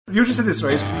You just said this,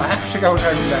 right? I have to check out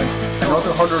Harry Glenn,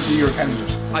 another 100-year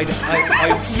candidate.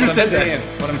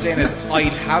 What I'm saying is,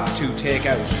 I'd have to take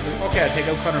out. Okay, I'll take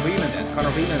out Conor Whelan then.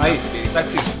 Conor Whelan have to be.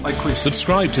 That's it. I quit.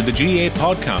 Subscribe to the GA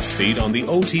podcast feed on the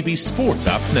OTB Sports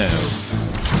app now.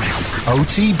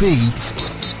 OTB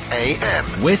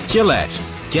AM. With Gillette.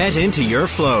 Get into your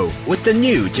flow with the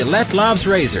new Gillette Labs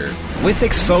Razor with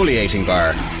exfoliating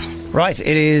bar. Right,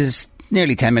 it is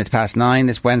nearly 10 minutes past 9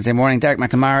 this Wednesday morning. Derek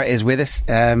McNamara is with us.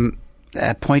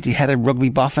 Pointy-headed rugby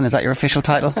boffin, is that your official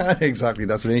title? Exactly,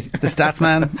 that's me. The stats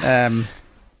man.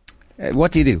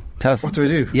 What do you do? Tell us. What do I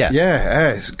do?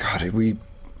 Yeah. God,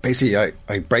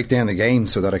 I break down the game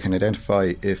so that I can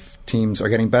identify if teams are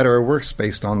getting better or worse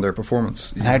based on their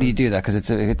performance. And how do you do that? Because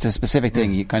it's a specific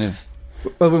thing. You kind of...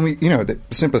 Well, the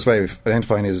simplest way of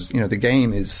identifying is, the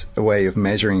game is a way of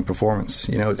measuring performance.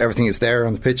 Everything is there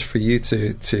on the pitch for you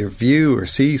to view or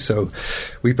see. So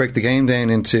we break the game down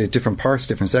into different parts,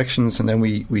 different sections, and then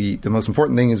the most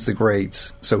important thing is the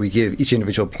grades. So we give each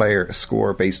individual player a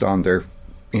score based on their,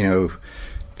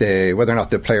 whether or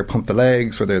not the player pumped the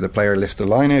legs, whether the player lifted the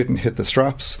line out and hit the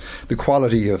straps, the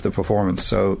quality of the performance.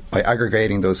 So by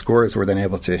aggregating those scores, we're then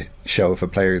able to show if a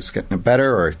player's getting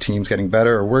better or a team's getting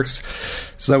better or worse,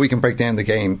 so that we can break down the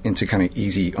game into kind of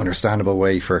easy, understandable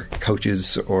way for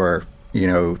coaches or,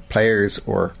 players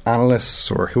or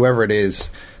analysts or whoever it is,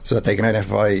 so that they can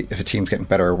identify if a team's getting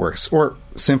better or worse. Or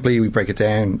simply we break it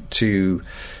down to...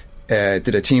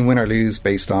 did a team win or lose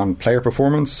based on player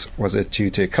performance? Was it due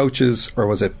to coaches or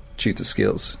was it due to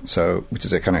skills? So, which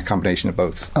is a kind of combination of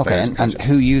both. Okay, and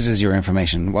who uses your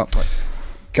information? What?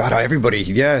 God, everybody.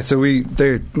 Yeah, so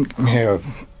they're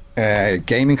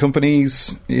gaming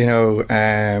companies,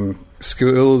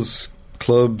 schools,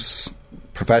 clubs,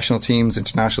 professional teams,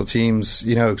 international teams.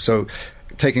 So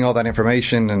taking all that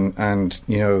information and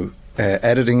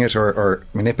editing it or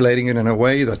manipulating it in a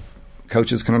way that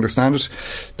coaches can understand it,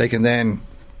 they can then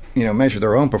measure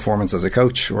their own performance as a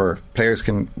coach, or players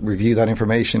can review that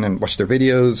information and watch their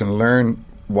videos and learn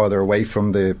while they're away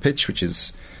from the pitch, which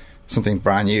is something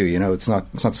brand new. It's not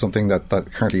something that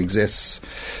currently exists.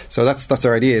 So that's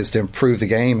our idea, is to improve the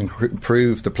game and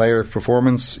improve the player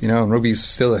performance. And rugby's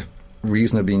still a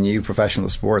reasonably new professional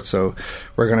sport, so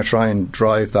we're going to try and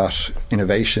drive that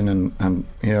innovation and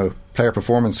player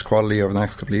performance quality over the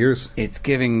next couple of years. It's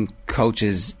giving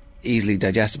coaches easily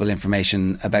digestible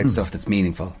information about stuff that's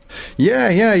meaningful.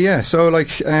 Yeah. So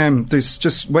there's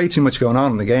just way too much going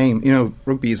on in the game.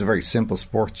 Rugby is a very simple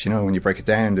sport. When you break it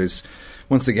down,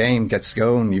 once the game gets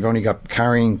going, you've only got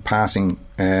carrying, passing,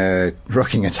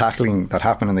 rucking and tackling that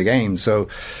happen in the game. So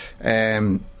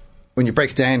when you break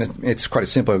it down, it's quite a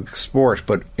simple sport,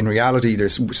 but in reality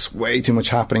there's just way too much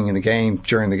happening in the game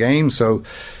during the game. So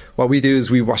what we do is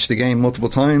we watch the game multiple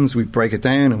times, we break it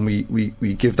down, and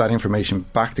we give that information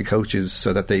back to coaches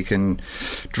so that they can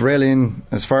drill in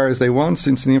as far as they want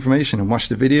into the information and watch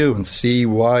the video and see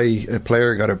why a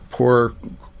player got a poor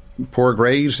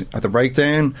grade at the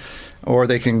breakdown, or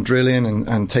they can drill in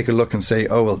and take a look and say,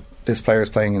 oh, well, this player is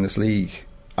playing in this league,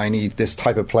 I need this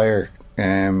type of player,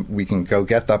 we can go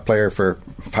get that player for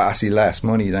vastly less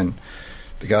money than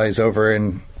the guys over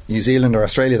in New Zealand or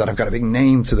Australia that have got a big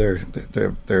name to their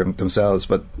themselves.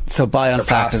 But so buy on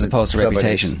fact as opposed to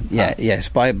reputation. Yes,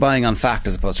 buying on fact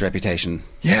as opposed to reputation.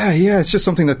 Yeah, it's just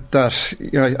something that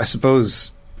I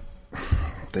suppose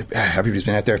everybody's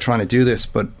been out there trying to do this,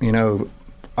 but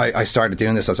I started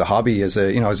doing this as a hobby.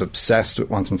 I was obsessed with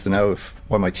wanting to know if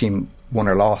when my team won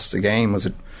or lost a game, was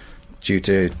it due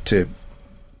to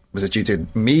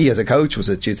me as a coach? Was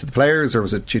it due to the players, or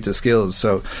was it due to skills?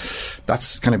 So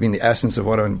that's kind of been the essence of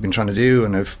what I've been trying to do,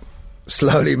 and I've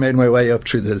slowly made my way up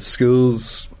through the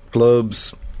schools,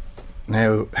 clubs,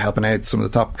 now helping out some of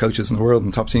the top coaches in the world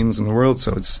and top teams in the world.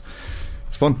 So it's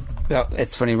fun. Yeah,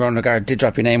 it's funny, Ron Regard did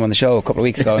drop your name on the show a couple of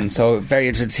weeks ago, and so very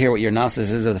interested to hear what your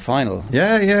analysis is of the final.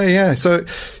 Yeah. So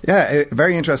a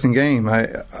very interesting game.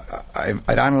 I'd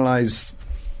analysed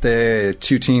the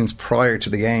two teams prior to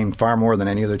the game far more than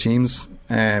any other teams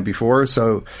before,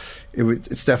 so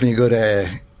it's definitely a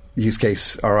good use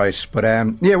case. All right, but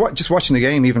just watching the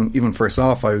game, even first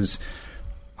off, I was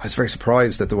very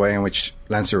surprised at the way in which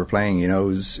Leinster were playing. It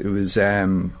was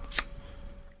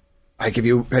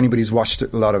if anybody's watched a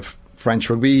lot of French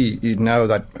rugby, you'd know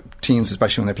that teams,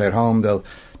 especially when they play at home, they'll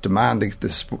demand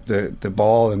the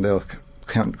ball, and they'll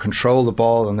control the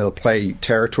ball, and they'll play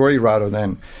territory rather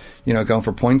than going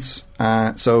for points.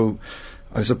 So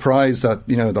I was surprised that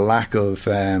the lack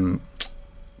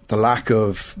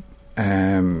of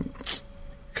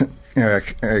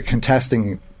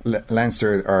contesting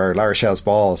Leinster or La Rochelle's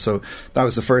ball. So that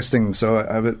was the first thing. So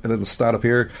I have a little stat up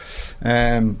here.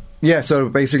 Yeah, so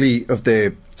basically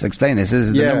So explain this. This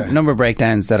is the number of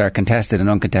breakdowns that are contested and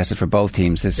uncontested for both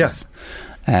teams. This is,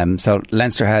 so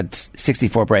Leinster had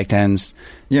 64 breakdowns.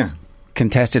 Yeah.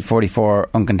 Contested 44,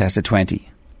 uncontested 20.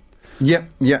 Yeah.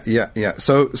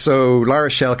 So La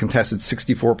Rochelle contested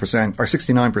 64% or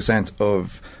 69%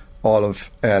 of all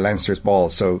of Leinster's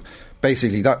balls. So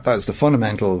basically that is the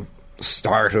fundamental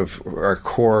start of our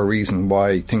core reason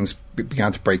why things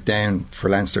began to break down for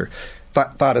Leinster.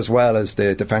 That as well as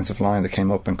the defensive line that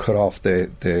came up and cut off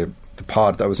the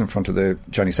pod that was in front of the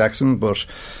Johnny Sexton. But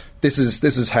this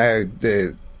is how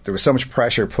there was so much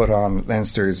pressure put on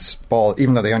Leinster's ball,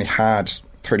 even though they only had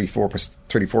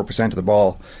 34% of the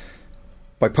ball.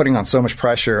 By putting on so much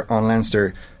pressure on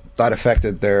Leinster, that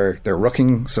affected their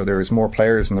rucking. So there was more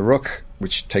players in the ruck,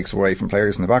 which takes away from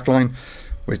players in the back line,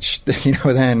 which,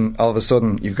 then all of a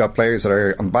sudden you've got players that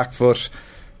are on the back foot.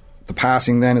 The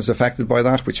passing then is affected by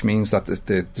that, which means that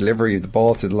the delivery of the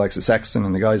ball to the likes of Sexton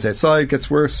and the guys outside gets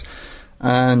worse.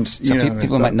 And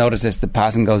people might notice this. The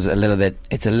passing goes it's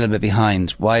a little bit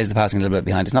behind. Why is the passing a little bit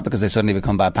behind? It's not because they've suddenly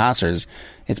become bad passers.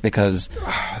 It's because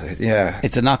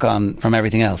it's a knock on from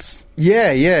everything else.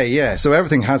 Yeah. So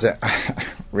everything has a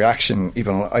reaction,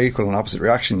 even equal and opposite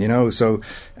reaction. So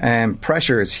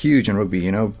pressure is huge in rugby.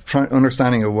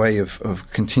 Understanding a way of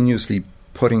continuously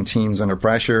putting teams under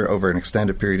pressure over an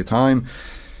extended period of time.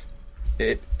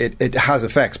 It has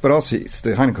effects, but also it's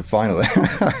the Heineken Cup final.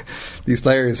 These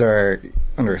players are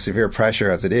under severe pressure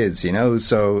as it is,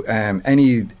 So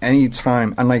any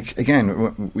time, and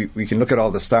again, we can look at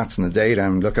all the stats and the data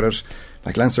and look at it.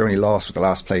 Like Leinster only lost with the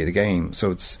last play of the game,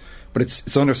 so it's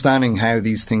understanding how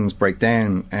these things break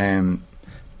down. And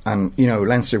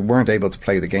Leinster weren't able to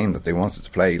play the game that they wanted to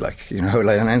play.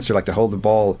 Leinster like to hold the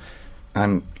ball,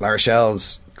 and La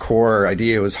Rochelle's core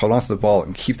idea was hold on to the ball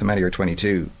and keep them out of your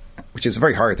 22. Which is a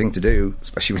very hard thing to do,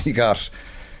 especially when you got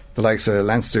the likes of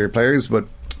Leinster players. But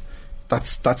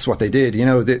that's what they did,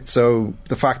 So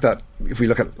the fact that if we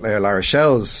look at La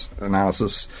Rochelle's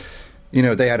analysis,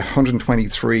 they had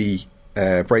 123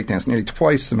 breakdowns, nearly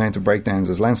twice the amount of breakdowns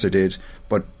as Leinster did.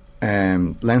 But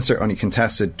Leinster only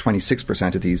contested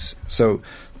 26% of these. So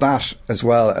that, as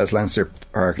well as Leinster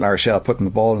or La Rochelle putting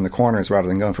the ball in the corners rather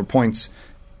than going for points,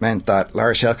 meant that La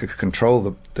Rochelle could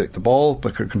control the ball,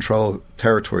 but could control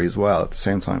territory as well at the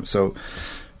same time. So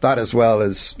that, as well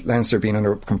as Leinster being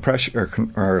under compression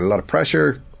or a lot of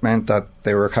pressure, meant that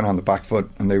they were kind of on the back foot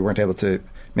and they weren't able to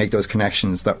make those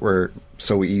connections that were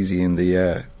so easy in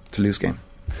the Toulouse game.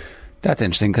 That's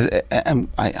interesting because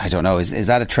I don't know. Is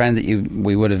that a trend that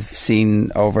we would have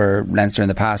seen over Leinster in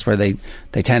the past, where they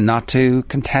tend not to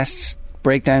contest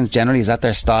breakdowns generally? Is that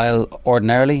their style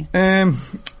ordinarily?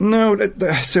 No,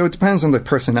 so it depends on the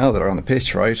personnel that are on the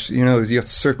pitch, right? You have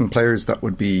certain players that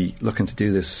would be looking to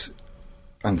do this,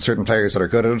 and certain players that are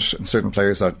good at it, and certain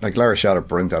players that, like La Rochelle, are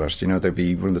brilliant at it. They'd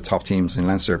be one of the top teams in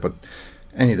Leinster, but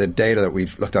any of the data that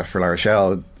we've looked at for La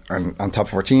Rochelle, on top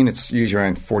 14, it's usually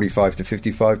around 45 to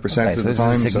 55% of the time. This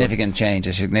is a significant change,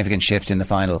 a significant shift in the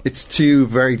final. It's two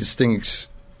very distinct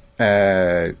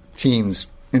teams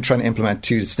in trying to implement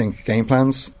two distinct game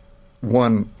plans.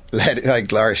 One,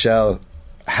 like La Rochelle,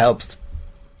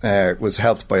 was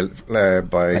helped by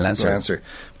Leinster.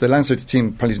 The Leinster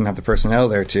team probably didn't have the personnel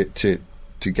there to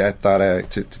get that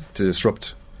to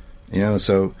disrupt,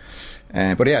 So,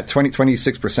 but yeah,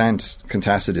 26%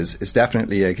 contested is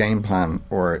definitely a game plan,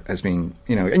 or has been,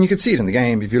 and you can see it in the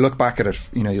game. If you look back at it,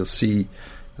 you'll see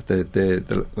that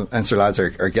the Leinster lads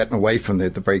are getting away from the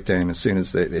breakdown as soon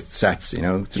as it sets,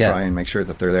 to try and make sure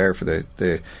that they're there for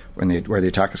where the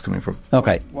attack is coming from.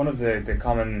 Okay. One of the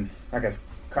common, I guess,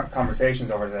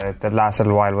 conversations over the last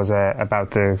little while was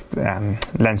about the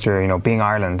Leinster, being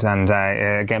Ireland, and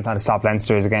a game plan to stop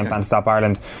Leinster is a game plan to stop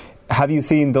Ireland. Have you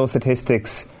seen those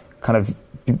statistics kind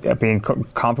of being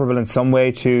comparable in some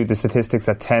way to the statistics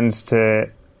that tend to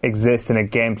exist in a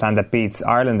game plan that beats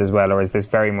Ireland as well, or is this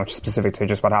very much specific to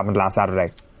just what happened last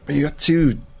Saturday? You got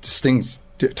two distinct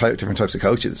different types of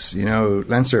coaches.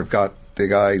 Leinster have got the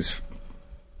guys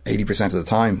 80% of the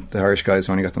time. The Irish guys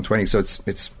only got them 20%. So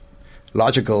it's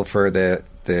logical for the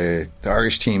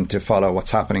Irish team to follow what's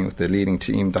happening with the leading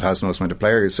team that has the most amount of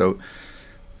players. So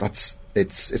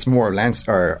it's more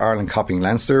Ireland copying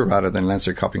Leinster rather than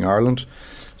Leinster copying Ireland.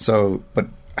 So, but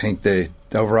I think the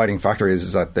overriding factor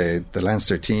is that the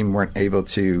Leinster team weren't able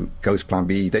to go to Plan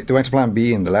B. They went to Plan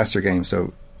B in the Leicester game.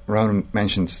 So Ronan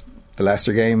mentioned the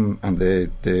Leicester game and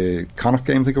the Connacht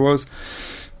game, I think it was.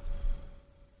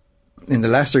 In the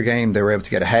Leicester game, they were able to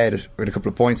get ahead with a couple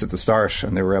of points at the start,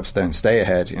 and they were able to then stay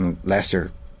ahead. In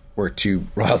Leicester, were too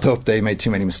riled up. They made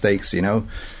too many mistakes,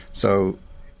 So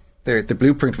the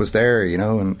blueprint was there, you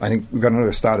know, and I think we've got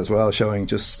another stat as well showing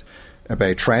just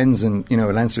about trends and, you know,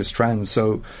 Leinster's trends.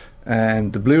 So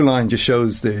the blue line just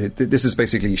shows this is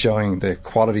basically showing the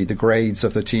quality, the grades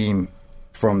of the team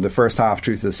from the first half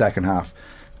through to the second half,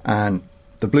 and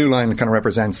the blue line kind of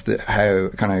represents how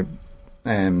kind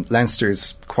of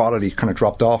Leinster's quality kind of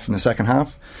dropped off in the second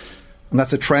half. And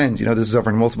that's a trend, you know. This is over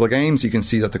in multiple games. You can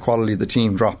see that the quality of the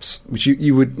team drops, which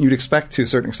you'd expect to a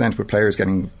certain extent with players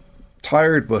getting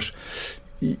tired, but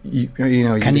you'd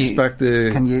expect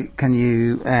the. Can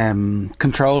you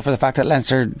control for the fact that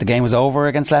Leinster, the game was over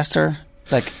against Leicester,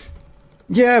 like.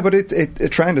 Yeah, but a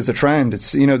trend is a trend.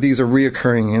 It's, you know, these are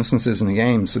reoccurring instances in the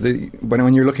game. So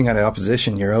when you're looking at an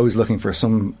opposition, you're always looking for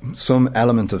some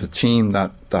element of a team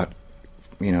that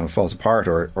you know, falls apart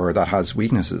or that has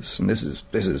weaknesses, and this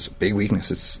is a big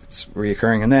weakness. It's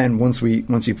reoccurring. And then once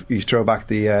you throw back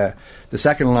the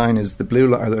second line is the blue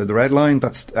line, or the red line.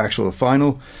 That's the actual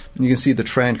final. And you can see the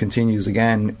trend continues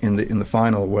again in the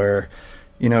final, where,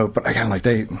 you know, but again, like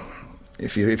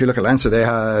if you look at Leinster, they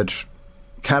had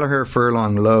Kelleher,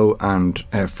 Furlong, Lowe, and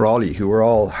Frawley, who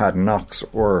all had knocks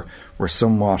or were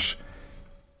somewhat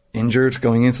injured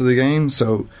going into the game.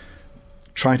 So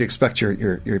trying to expect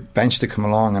your bench to come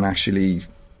along and actually,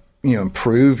 you know,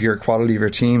 improve your quality of your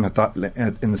team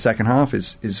in the second half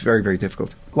is very, very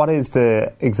difficult. What is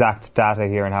the exact data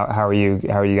here, and how are you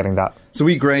getting that? So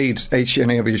we grade each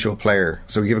individual player.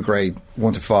 So we give a grade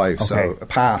 1 to 5. Okay. So a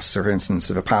pass, for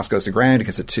instance, if a pass goes to ground, it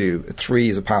gets a 2. A 3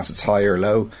 is a pass that's high or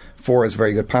low. 4 is a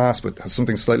very good pass but has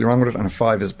something slightly wrong with it, and a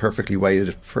 5 is a perfectly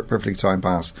weighted, perfectly timed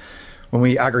pass. When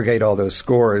we aggregate all those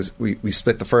scores, we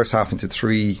split the first half into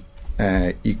 3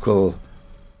 equal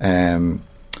times,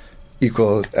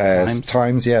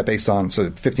 based on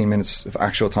 15 minutes of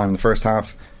actual time in the first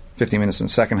half, 15 minutes in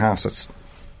the second half. So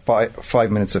that's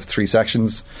 5 minutes of 3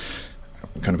 sections.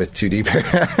 I'm kind of a bit too deep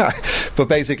here, but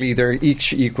basically they're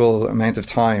each equal amount of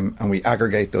time, and we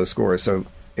aggregate those scores. So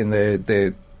in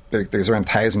there's around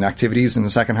 1,000 activities in the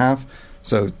second half,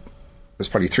 so there's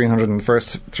probably 300 in the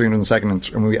first, 300 in the second, and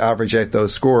when we average out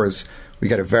those scores, we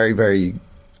get a very, very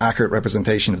accurate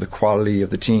representation of the quality of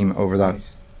the team over that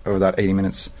 80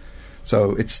 minutes.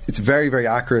 So it's very, very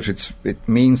accurate. It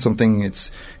means something.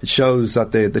 It shows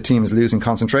that the team is losing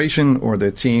concentration, or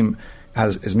the team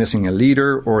is missing a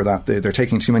leader, or that they're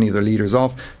taking too many of their leaders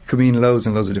off. It could mean loads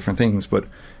and loads of different things, but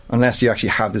unless you actually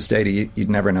have this data, you'd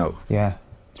never know. Yeah,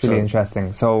 it's really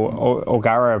interesting. So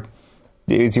O'Gara,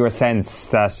 is your sense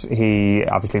that he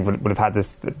obviously would have had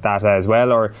this data as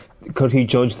well, or could he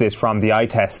judge this from the eye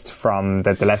test from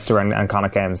the Leicester and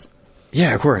Connacht games?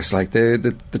 Yeah, of course. Like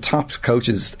the top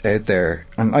coaches out there,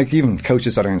 and like even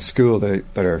coaches that are in school that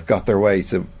have got their way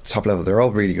to the top level, they're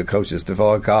all really good coaches. They've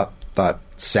all got that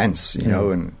sense, you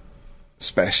know, and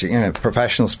especially in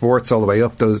professional sports all the way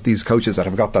up, these coaches that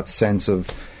have got that sense of,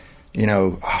 you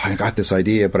know, I got this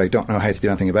idea but I don't know how to do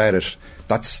anything about it.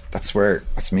 That's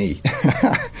me.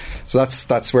 So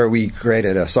that's where we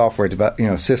created a software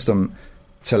system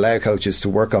to allow coaches to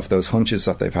work off those hunches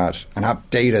that they've had and have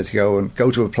data to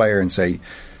go to a player and say,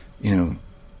 you know,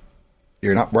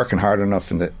 you're not working hard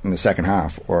enough in the second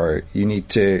half, or you need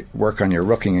to work on your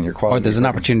rucking and your quality. Or there's an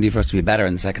opportunity for us to be better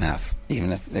in the second half,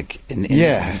 even if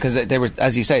because they were,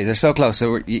 as you say, they're so close.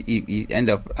 So you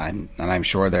end up, I'm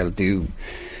sure they'll do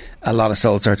a lot of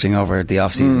soul searching over the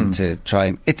off season to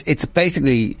try. It's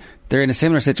basically they're in a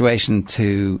similar situation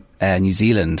to New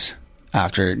Zealand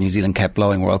after New Zealand kept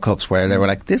blowing World Cups, where they were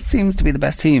like, this seems to be the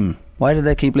best team. Why do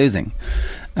they keep losing?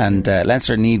 And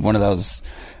Leinster need one of those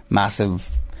massive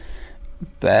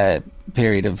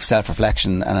period of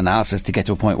self-reflection and analysis to get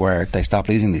to a point where they stop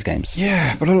losing these games.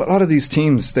 Yeah, but a lot of these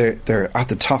teams, they're at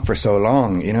the top for so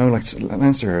long, you know, like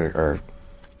Leinster are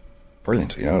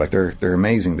brilliant, you know, like they're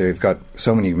amazing. They've got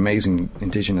so many amazing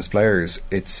indigenous players.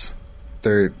 They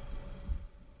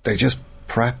just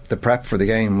the prep for the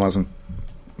game wasn't,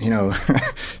 you know,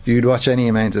 if you'd watch any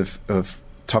amount of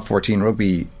top 14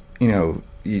 rugby, you know,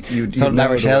 you'd La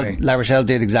Rochelle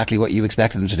did exactly what you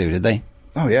expected them to do, did they?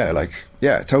 Oh yeah,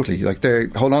 totally. Like they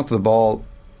hold on to the ball,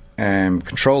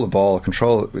 control the ball,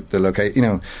 control the location. You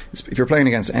know, if you're playing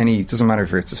against it doesn't matter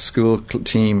if it's a school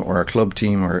team or a club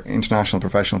team or international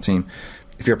professional team.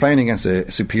 If you're playing against a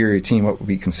superior team, what would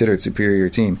be considered superior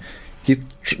team, you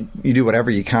do whatever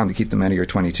you can to keep them out of your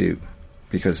 22,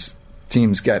 because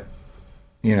teams get,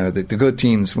 you know, the good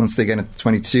teams, once they get into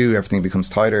 22, everything becomes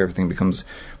tighter, everything becomes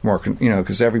more, you know,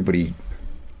 because everybody.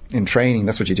 In training,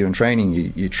 that's what you do in training.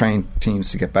 You train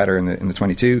teams to get better in the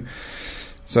 22.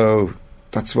 So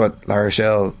that's what La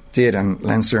Rochelle did, and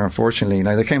Leinster, unfortunately,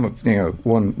 now they came up, you know,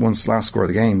 one last score of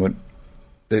the game, but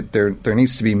there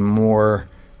needs to be more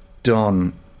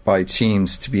done by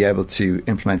teams to be able to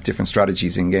implement different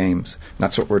strategies in games. And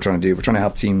that's what we're trying to do. We're trying to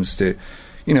help teams to,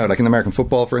 like in American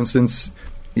football, for instance,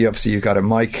 you've got a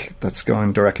mic that's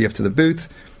going directly up to the booth.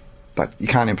 That you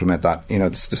can't implement that.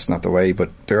 It's just not the way. But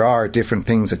there are different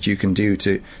things that you can do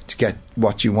to get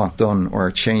what you want done,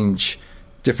 or change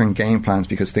different game plans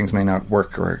because things may not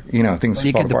work, or things.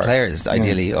 You fall give apart. the players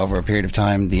ideally over a period of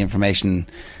time the information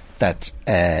that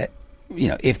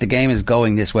if the game is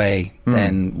going this way,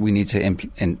 then we need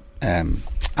to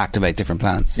activate different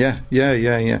plans. Yeah.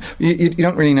 You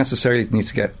don't really necessarily need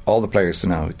to get all the players to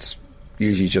know. It's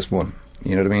usually just one.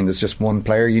 You know what I mean? There's just one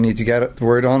player you need to get the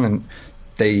word on, and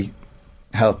they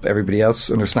help everybody else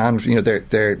understand.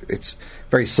 It's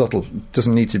very subtle. It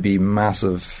doesn't need to be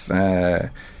massive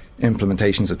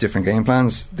implementations of different game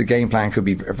plans. The game plan could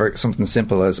be something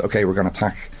simple as, okay, we're going to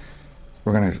attack.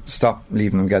 We're going to stop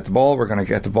leaving them get the ball. We're going to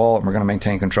get the ball, and we're going to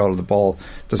maintain control of the ball.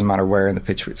 Doesn't matter where in the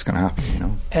pitch it's going to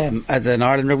happen. As an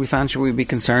Ireland rugby fan, should we be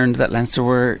concerned that Leinster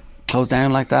were closed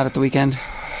down like that at the weekend?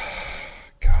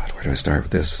 God, where do I start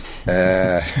with this?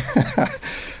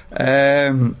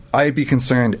 I'd be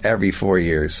concerned every 4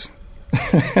 years.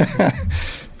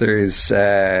 There's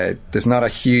not a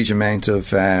huge amount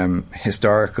of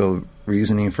historical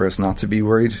reasoning for us not to be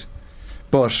worried,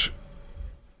 but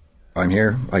I'm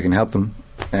here. I can help them.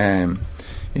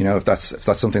 If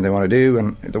that's something they want to do,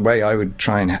 and the way I would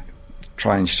try and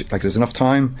there's enough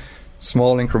time,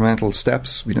 small incremental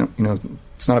steps. We don't.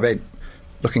 It's not about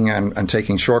looking and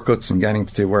taking shortcuts and getting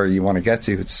to where you want to get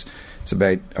to. It's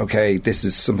about, okay, this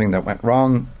is something that went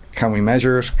wrong. Can we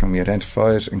measure it? Can we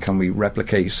identify it? And can we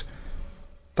replicate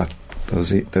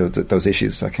those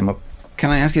issues that came up? Can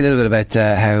I ask you a little bit about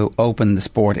how open the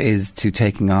sport is to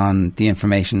taking on the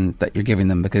information that you're giving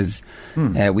them? Because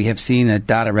we have seen a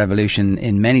data revolution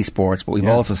in many sports, but we've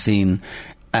also seen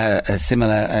a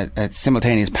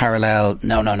simultaneous parallel.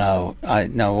 No.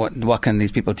 What can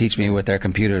these people teach me with their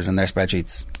computers and their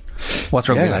spreadsheets? What's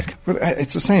rugby like? But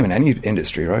it's the same in any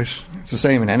industry, right? It's the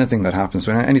same in anything that happens.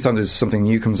 Anytime there's something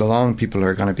new comes along, people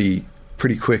are going to be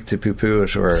pretty quick to poo-poo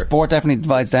it. Or sport definitely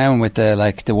divides down with the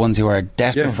ones who are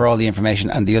desperate for all the information,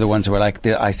 and the other ones who are like,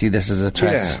 I see this as a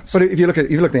threat. Yeah. But if you look at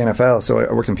the NFL, so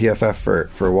I worked in PFF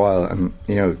for a while, and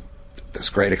there's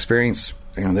great experience.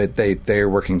 They're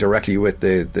working directly with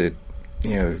the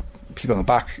people in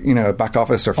the back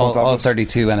office or front office. All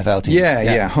 32 NFL teams.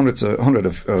 Yeah, hundreds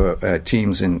of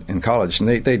teams in college, and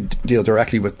they deal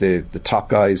directly with the top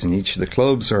guys in each of the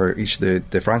clubs or each of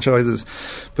the franchises,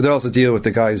 but they also deal with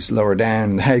the guys lower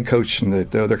down, the head coach and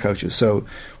the other coaches. So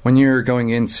when you're going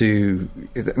into,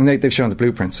 and they've shown the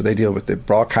blueprint, so they deal with the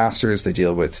broadcasters, they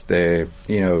deal with the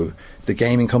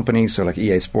gaming companies, so like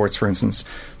EA Sports, for instance.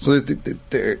 So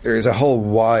there's a whole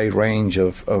wide range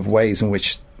of ways in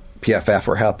which PFF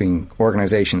are helping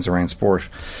organisations around sport.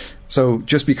 So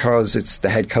just because it's the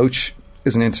head coach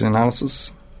isn't into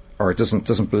analysis, or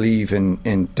doesn't believe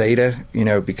in data,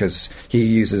 because he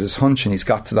uses his hunch and he's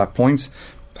got to that point,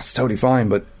 that's totally fine.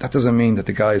 But that doesn't mean that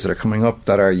the guys that are coming up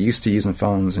that are used to using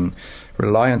phones and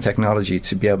rely on technology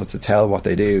to be able to tell what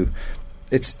they do,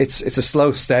 it's a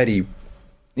slow, steady.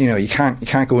 You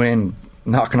can't go in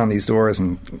knocking on these doors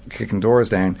and kicking doors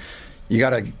down. You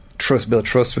got to build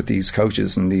trust with these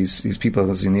coaches and these people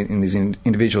in these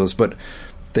individuals. But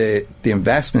the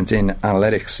investment in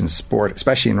analytics in sport,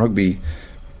 especially in rugby,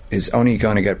 is only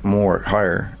going to get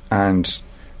higher. And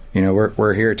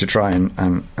we're here to try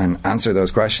and answer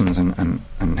those questions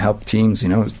and help teams.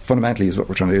 Fundamentally is what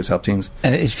we're trying to do, is help teams.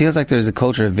 And it feels like there's a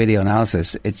culture of video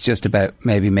analysis. It's just about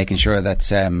maybe making sure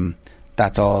that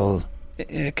that's all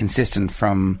consistent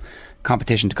from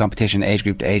competition to competition, age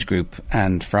group to age group,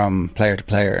 and from player to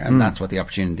player, and that's what the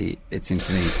opportunity, it seems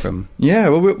to me, from. Yeah,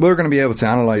 well, we're going to be able to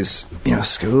analyse,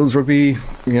 schools rugby,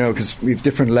 because we have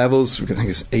different levels. I think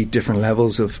it's 8 different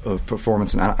levels of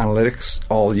performance and analytics,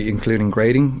 all including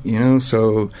grading.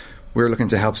 So we're looking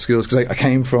to help schools, because I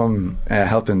came from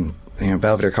helping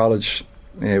Belvedere College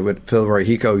with Phil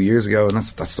Roy-Hiko years ago, and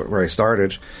that's where I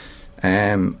started,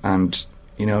 and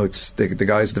it's the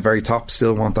guys at the very top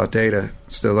still want that data,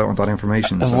 still want that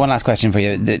information. So. One last question for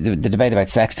you. The debate about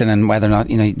Sexton and whether or not,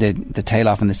 the tail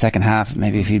off in the second half,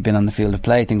 maybe if he'd been on the field of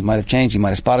play, things might have changed. He might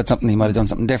have spotted something, he might have done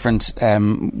something different.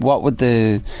 What would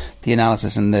the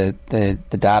analysis and the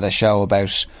data show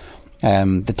about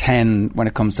the 10 when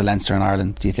it comes to Leinster and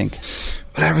Ireland, do you think?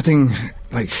 Well,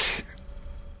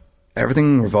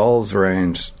 everything revolves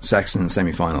around Sexton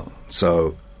semi-final.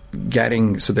 So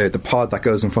the pod that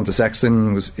goes in front of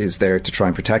Sexton is there to try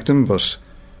and protect him, but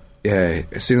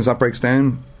as soon as that breaks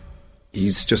down,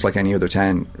 he's just like any other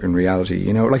 10 in reality.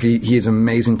 He is an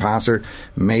amazing passer,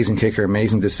 amazing kicker,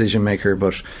 amazing decision maker,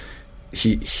 but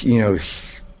he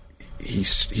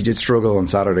did struggle on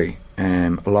Saturday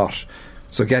a lot.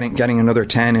 So getting another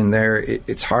 10 in there,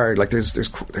 it's hard. Like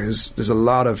there's a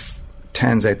lot of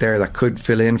 10s out there that could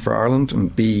fill in for Ireland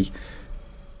and be.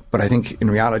 But I think in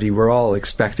reality, we're all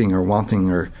expecting or wanting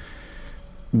or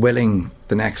willing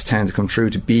the next 10 to come through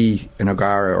to be an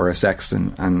O'Gara or a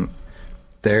Sexton, and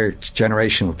they're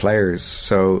generational players.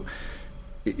 So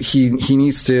he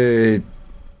needs to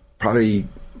probably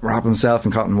wrap himself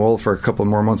in cotton wool for a couple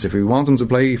more months. If we want him to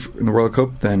play in the World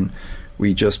Cup, then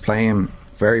we just play him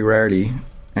very rarely.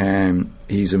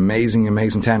 He's amazing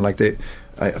 10. Like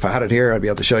if I had it here, I'd be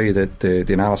able to show you the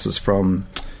analysis from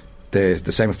the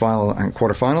semi-final and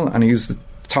quarter-final, and he was the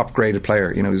top graded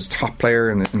player. He was top player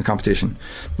in the competition.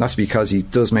 That's because he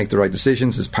does make the right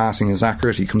decisions. His passing is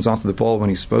accurate. He comes onto the ball when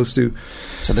he's supposed to.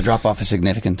 So the drop off is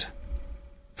significant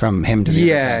from him to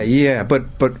the other teams. Yeah. But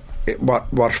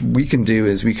what we can do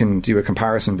is we can do a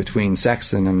comparison between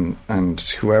Sexton and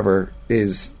whoever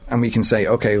is, and we can say,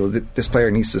 okay, well this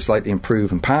player needs to slightly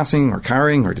improve in passing or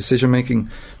carrying or decision making,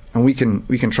 and we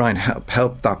can try and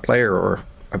help that player or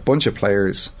a bunch of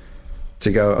players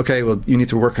to go, okay, well, you need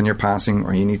to work on your passing,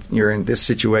 or you're in this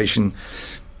situation,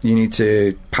 you need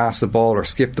to pass the ball or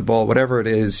skip the ball, whatever it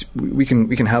is. We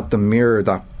can help them mirror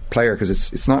that player, because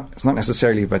it's not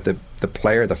necessarily about the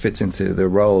player that fits into the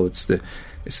role. It's the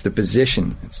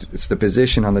position. It's the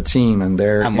position on the team and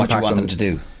their and what impact you want on them to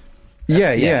do.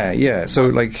 Yeah. So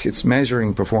like it's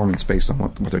measuring performance based on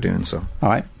what they're doing. So all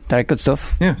right, Derek, good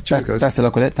stuff. Yeah, cheers, guys. Best of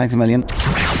luck with it. Thanks a million.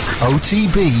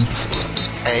 OTB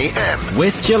AM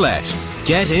with Gillette.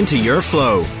 Get into your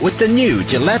flow with the new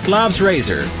Gillette Labs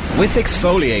Razor with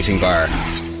exfoliating bar.